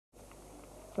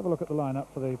Let's have a look at the lineup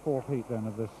for the fourth heat then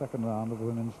of this second round of the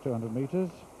women's 200 metres.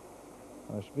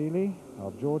 Azarashvili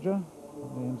of Georgia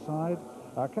on the inside.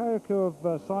 Kyriakou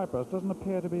of Cyprus doesn't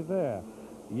appear to be there.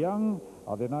 Young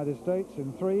of the United States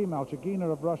in 3, Malchugina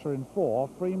of Russia in 4,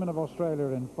 Freeman of Australia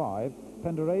in 5,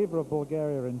 Pendareva of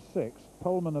Bulgaria in 6,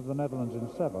 Poelman of the Netherlands in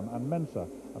 7, and Mensah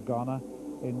of Ghana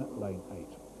in lane 8.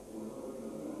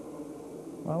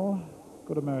 Well,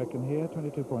 good American here,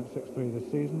 22.63 this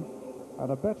season,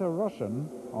 and a better Russian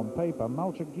on paper,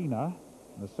 Malchugina,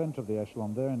 in the centre of the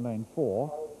echelon there in lane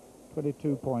 4,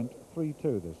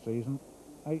 22.32 this season,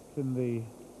 8th in the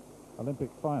Olympic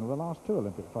final, the last 2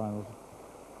 Olympic finals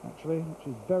actually.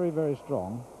 She's very, very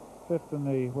strong, 5th in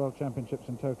the World Championships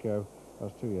in Tokyo, that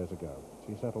was 2 years ago.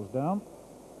 She settles down.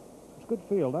 It's a good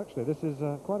field actually. This is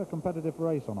quite a competitive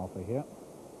race on offer here.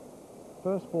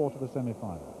 First 4 to the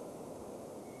semi-final.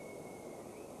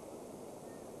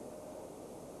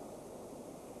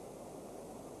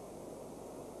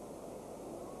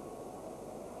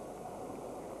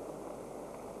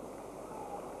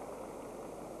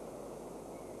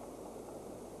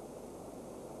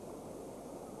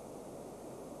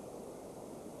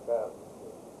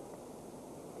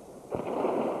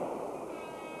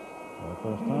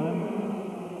 First time.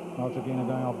 Malchugina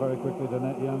going off very quickly,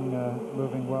 Dannette Young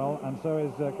moving well, and so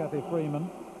is Cathy Freeman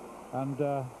and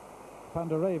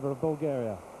Pendareva of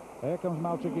Bulgaria. Here comes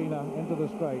Malchugina into the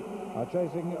straight.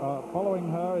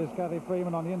 Following her is Cathy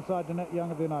Freeman on the inside, Dannette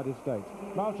Young of the United States.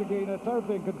 Malchugina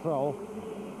totally in control.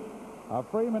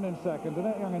 Freeman in second,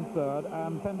 Dannette Young in third,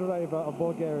 and Pendareva of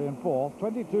Bulgaria in fourth.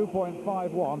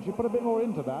 22.51. She put a bit more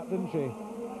into that, didn't she?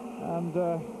 And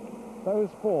those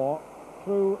 4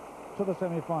 through to the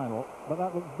semi-final, but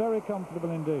that looks very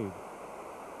comfortable indeed.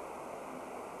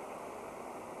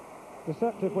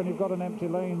 Deceptive when you've got an empty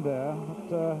lane there, but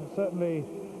certainly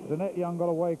Dannette Young got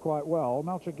away quite well.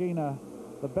 Malchugina,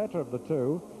 the better of the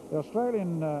 2. The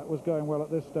Australian was going well at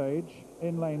this stage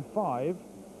in lane 5,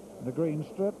 the green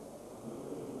strip,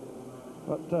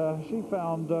 but she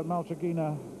found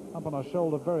Malchugina up on her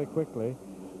shoulder very quickly.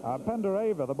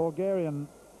 Pendareva, the Bulgarian,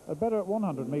 better at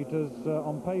 100 metres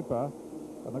on paper,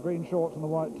 and the green shorts and the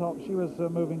white top. She was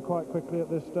moving quite quickly at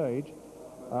this stage.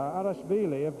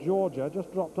 Azarashvili of Georgia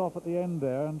just dropped off at the end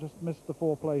there and just missed the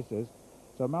 4 places.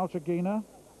 So Malchugina,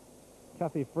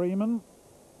 Cathy Freeman,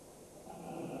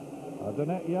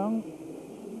 Dannette Young,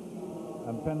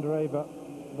 and Pendareva,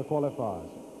 the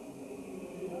qualifiers.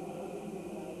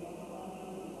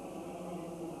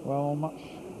 Well, much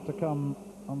to come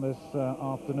on this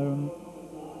afternoon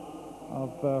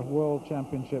of World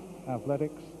Championship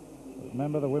athletics.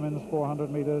 Remember the women's 400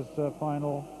 metres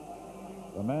final,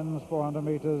 the men's 400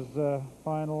 metres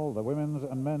final, the women's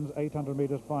and men's 800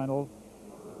 metres final,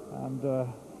 and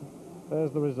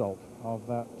there's the result of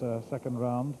that second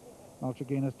round.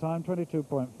 Malchugina's time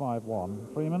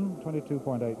 22.51, Freeman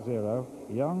 22.80,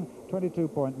 Young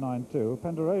 22.92,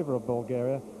 Pendareva of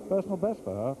Bulgaria, personal best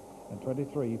for her in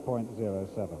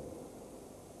 23.07.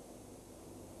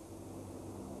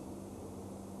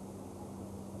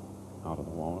 Out of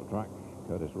the warm-up track,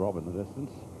 Curtis Robb in the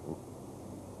distance,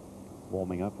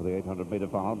 warming up for the 800-metre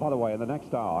final. By the way, in the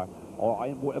next hour, or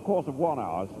in a course of 1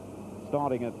 hour,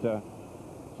 starting at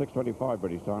 6:25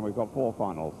 British time, we've got 4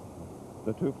 finals.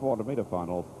 The 2 400-metre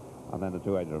finals, and then the 2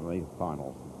 800-metre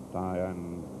finals.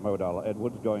 Diane Modal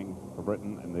Edwards going for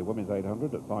Britain in the women's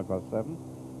 800 at 7:05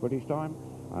 British time,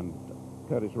 and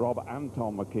Curtis Robb and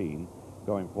Tom McKean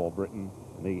going for Britain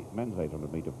in the men's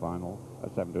 800-metre final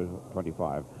at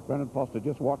 7:25. Brendan Foster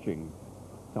just watching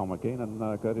Tom McKean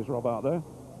and Curtis Robb out there.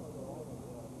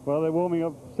 Well, they're warming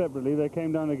up separately. They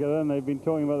came down together and they've been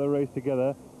talking about the race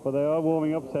together, but they are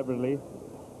warming up separately.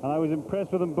 And I was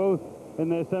impressed with them both in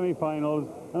their semi-finals,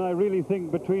 and I really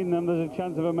think between them there's a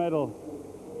chance of a medal.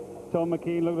 Tom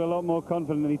McKean looked a lot more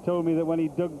confident, and he told me that when he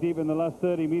dug deep in the last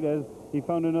 30 metres, he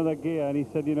found another gear, and he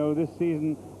said, you know, this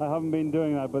season I haven't been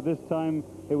doing that, but this time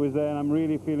it was there, and I'm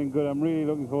really feeling good. I'm really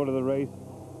looking forward to the race.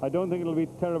 I don't think it'll be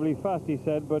terribly fast, he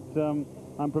said, but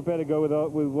I'm prepared to go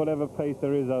with whatever pace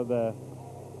there is out there.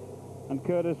 And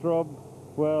Curtis Robb,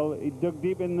 well, he dug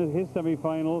deep in his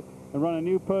semi-final and ran a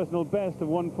new personal best of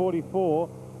 1:44,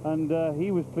 and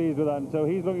he was pleased with that, and so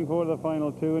he's looking forward to the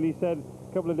final too, and he said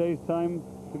a couple of days' time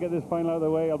to get this final out of the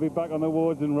way, I'll be back on the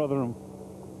wards in Rotherham.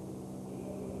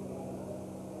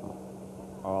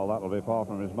 Oh, that'll be far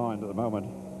from his mind at the moment.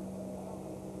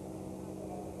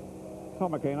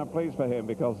 Tom McKean, I'm pleased for him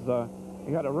because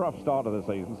he had a rough start of the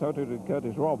season. So too did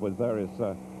Curtis Robb with various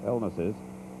illnesses.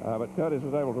 But Curtis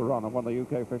was able to run and won the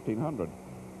UK 1500.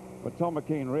 But Tom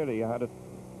McKean really had a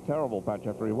terrible patch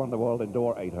after he won the World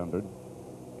Indoor 800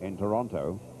 in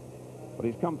Toronto. But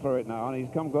he's come through it now, and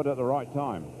he's come good at the right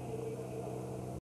time.